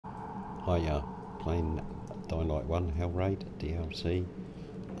Hiya, playing Dying Light 1 Hellraid DLC,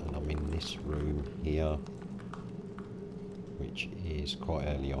 and I'm in this room here, which is quite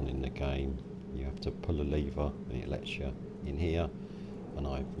early on in the game. You have to pull a lever and it lets you in here, and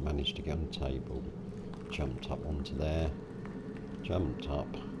I've managed to get on the table, jumped up onto there, jumped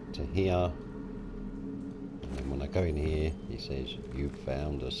up to here, and then when I go in here it says you've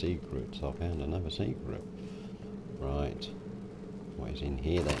found a secret. So I found another secret. Right, what is in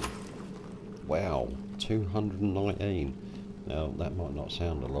here then? Wow, 219. Now that might not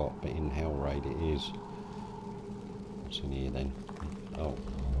sound a lot, but in Hellraid it is. What's in here then? Oh,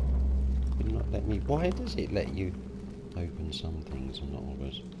 did not let me. Why does it let you open some things and not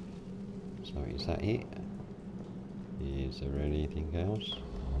others? So is that it? Is there anything else?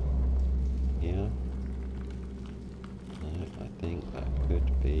 Yeah. No, I think that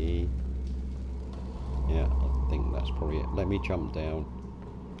could be. Yeah, I think that's probably it. Let me jump down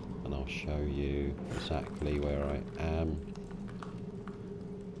and I'll show you exactly where I am.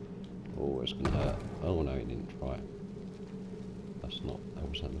 Oh, it's gonna hurt. Oh no, it didn't try it. That's not, that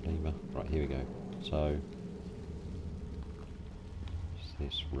was that the lever. Right, here we go. So, it's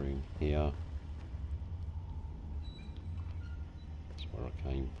this room here. That's where I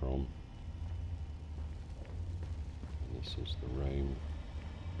came from. And this is the room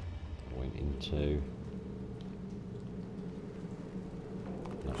I went into.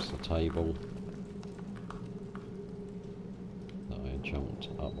 That's the table that I jumped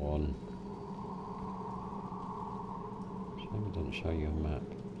up on. Shame it doesn't show you a map.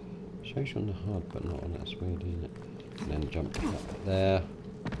 It shows you on the HUD, but not on that. That's weird, isn't it? And then jump up there.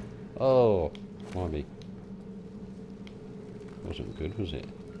 Oh, blimey. Wasn't good, was it?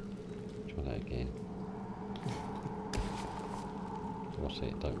 Try that again. What's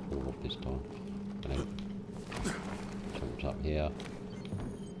it? Don't fall off this time. And then jumped up here.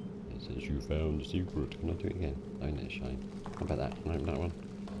 It says you found the secret. Can I do it again? Oh, no, shame. How about that? No, that one.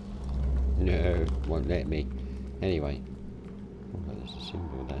 No, won't let me. Anyway. Oh, there's a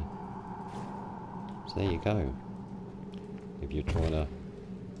symbol there. So there you go. If you're trying to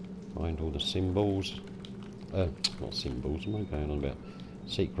find all the symbols. Not symbols, what am I going on about?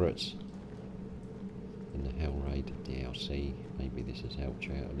 Secrets. In the Hellraid DLC. Maybe this has helped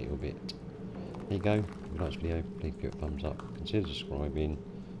you out a little bit. There you go. If you like this video, please give it a thumbs up. Consider subscribing.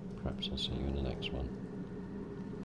 Perhaps I'll see you in the next one.